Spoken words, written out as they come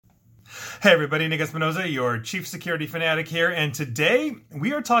Hey everybody, Nick Espinosa, your Chief Security Fanatic here, and today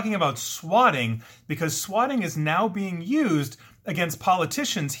we are talking about swatting because swatting is now being used against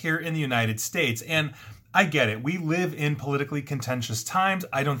politicians here in the United States. And I get it. We live in politically contentious times.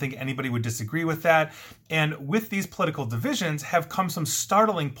 I don't think anybody would disagree with that. And with these political divisions have come some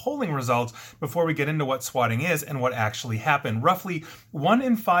startling polling results before we get into what swatting is and what actually happened. Roughly 1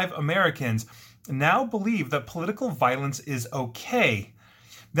 in 5 Americans now believe that political violence is okay.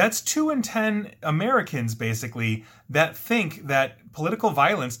 That's 2 in 10 Americans, basically, that think that political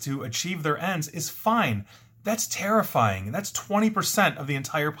violence to achieve their ends is fine. That's terrifying. That's 20% of the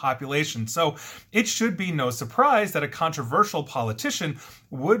entire population. So it should be no surprise that a controversial politician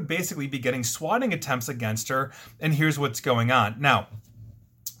would basically be getting swatting attempts against her. And here's what's going on. Now,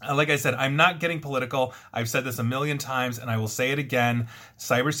 like I said, I'm not getting political. I've said this a million times, and I will say it again.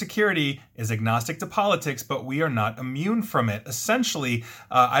 Cybersecurity is agnostic to politics, but we are not immune from it. Essentially,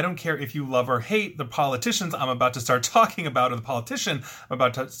 I don't care if you love or hate the politicians I'm about to start talking about, or the politician I'm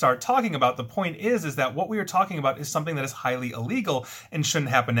about to start talking about. The point is that what we are talking about is something that is highly illegal and shouldn't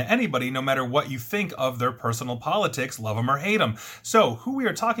happen to anybody, no matter what you think of their personal politics, love them or hate them. So who we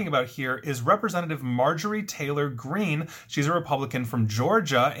are talking about here is Representative Marjorie Taylor Greene. She's a Republican from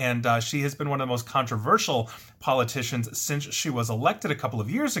Georgia, and she has been one of the most controversial politicians since she was elected a couple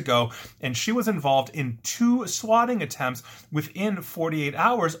of years ago, and she was involved in 2 swatting attempts within 48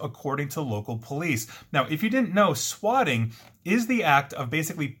 hours, according to local police. Now, if you didn't know, swatting is the act of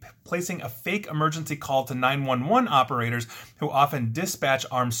basically placing a fake emergency call to 911 operators who often dispatch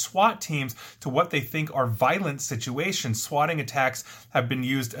armed SWAT teams to what they think are violent situations. Swatting attacks have been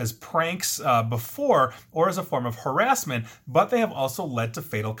used as pranks before or as a form of harassment, but they have also led to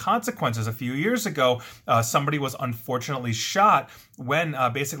fatal consequences. A few years ago, somebody was unfortunately shot when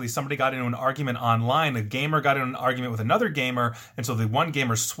basically somebody got into an argument online. A gamer got into an argument with another gamer, and so the one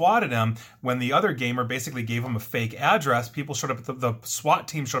gamer swatted him. When the other gamer basically gave him a fake address, people showed up, the SWAT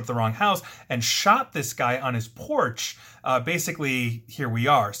team showed up at the wrong house and shot this guy on his porch. Basically, here we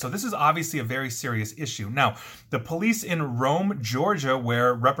are. So this is obviously a very serious issue. Now, the police in Rome, Georgia,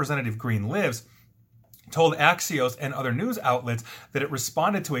 where Representative Greene lives, told Axios and other news outlets that it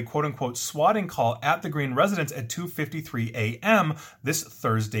responded to a quote-unquote swatting call at the Greene residence at 2:53 a.m. this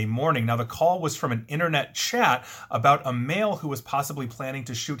Thursday morning. Now, the call was from an internet chat about a male who was possibly planning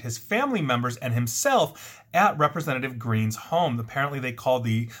to shoot his family members and himself at Representative Greene's home. Apparently, they called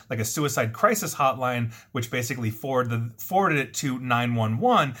a suicide crisis hotline, which basically forwarded it to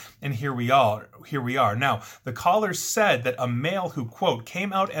 911, and here we are. Now, the caller said that a male who, quote,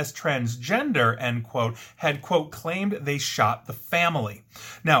 came out as transgender, end quote, had, quote, claimed they shot the family.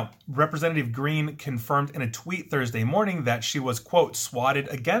 Now, Representative Greene confirmed in a tweet Thursday morning that she was, quote, swatted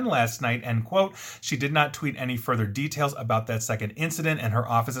again last night, end quote. She did not tweet any further details about that second incident, and her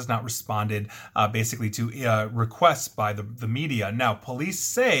office has not responded basically to requests by the media. Now, police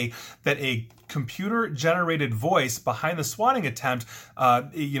say that a computer-generated voice behind the swatting attempt,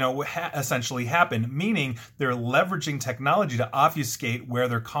 essentially happened, meaning they're leveraging technology to obfuscate where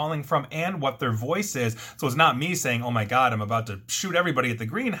they're calling from and what their voice is. So it's not me saying, oh my God, I'm about to shoot everybody at the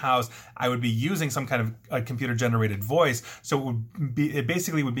greenhouse. I would be using some kind of a computer-generated voice. So it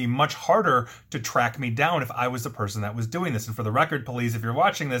basically would be much harder to track me down if I was the person that was doing this. And for the record, police, if you're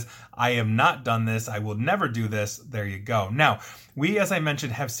watching this, I have not done this. I will never do this. There you go. Now, we, as I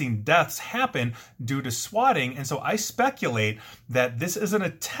mentioned, have seen deaths happen due to swatting, and so I speculate that this is an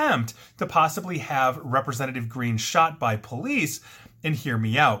attempt to possibly have Representative Greene shot by police. And hear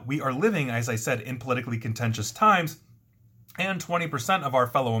me out. We are living, as I said, in politically contentious times, and 20% of our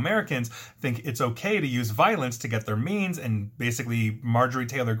fellow Americans think it's okay to use violence to get their means, and basically Marjorie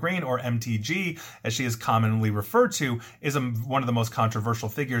Taylor Greene, or MTG, as she is commonly referred to, is one of the most controversial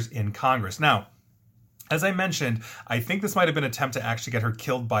figures in Congress. Now, as I mentioned, I think this might have been an attempt to actually get her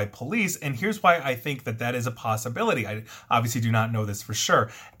killed by police, and here's why I think that is a possibility. I obviously do not know this for sure.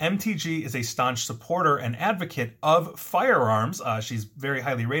 MTG is a staunch supporter and advocate of firearms. She's very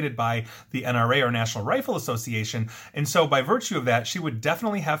highly rated by the NRA, or National Rifle Association, and so by virtue of that, she would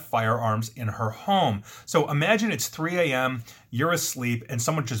definitely have firearms in her home. So imagine it's 3 a.m., you're asleep, and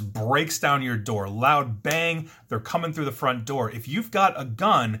someone just breaks down your door. Loud bang, they're coming through the front door. If you've got a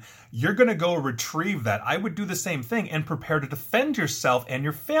gun, you're going to go retrieve that. that. I would do the same thing and prepare to defend yourself and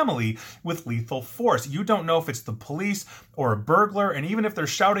your family with lethal force. You don't know if it's the police or a burglar, and even if they're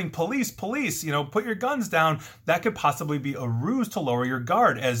shouting, police, police, put your guns down, that could possibly be a ruse to lower your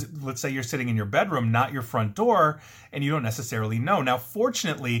guard, as let's say you're sitting in your bedroom, not your front door, and you don't necessarily know. Now,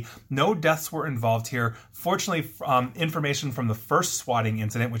 fortunately, no deaths were involved here. Fortunately, information from the first swatting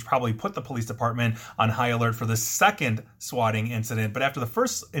incident, which probably put the police department on high alert for the second swatting incident. But after the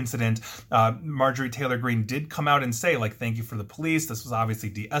first incident, Marjorie Taylor Greene did come out and say, thank you for the police. This was obviously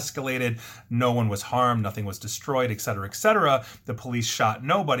de-escalated. No one was harmed. Nothing was destroyed, et cetera, et cetera. The police shot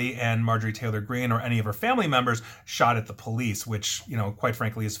nobody, and Marjorie Taylor Greene or any of her family members shot at the police, which, quite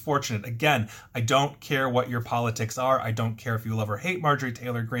frankly, is fortunate. Again, I don't care what your politics are. I don't care if you love or hate Marjorie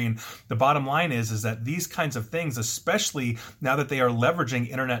Taylor Greene. The bottom line is that these kinds of things, especially now that they are leveraging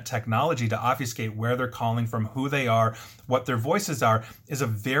internet technology to obfuscate where they're calling from, who they are, what their voices are, is a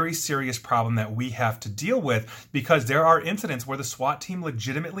very serious problem that we have to deal with, because there are incidents where the SWAT team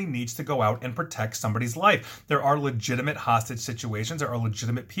legitimately needs to go out and protect somebody's life. There are legitimate hostage situations. There are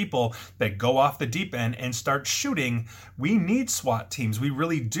legitimate people that go off the deep end and start shooting. We need SWAT teams. We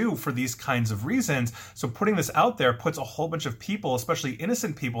really do, for these kinds of reasons. So putting this out there puts a whole bunch of people, especially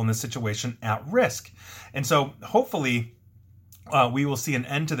innocent people in this situation, at risk. And so hopefully we will see an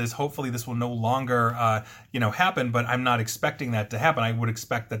end to this. Hopefully this will no longer, happen, but I'm not expecting that to happen. I would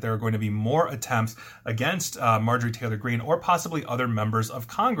expect that there are going to be more attempts against Marjorie Taylor Greene or possibly other members of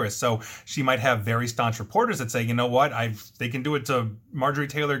Congress. So she might have very staunch reporters that say, you know what, they can do it to Marjorie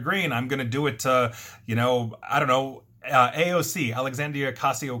Taylor Greene. I'm going to do it to, AOC, Alexandria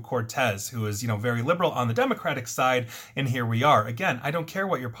Ocasio-Cortez, who is, very liberal on the Democratic side, and here we are. Again, I don't care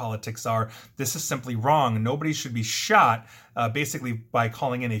what your politics are. This is simply wrong. Nobody should be shot basically by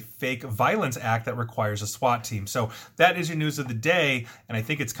calling in a fake violence act that requires a SWAT team. So that is your news of the day, and I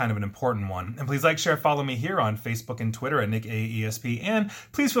think it's kind of an important one. And please like, share, follow me here on Facebook and Twitter at Nick AESP, and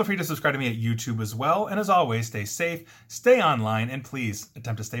please feel free to subscribe to me at YouTube as well. And as always, stay safe, stay online, and please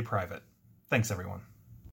attempt to stay private. Thanks, everyone.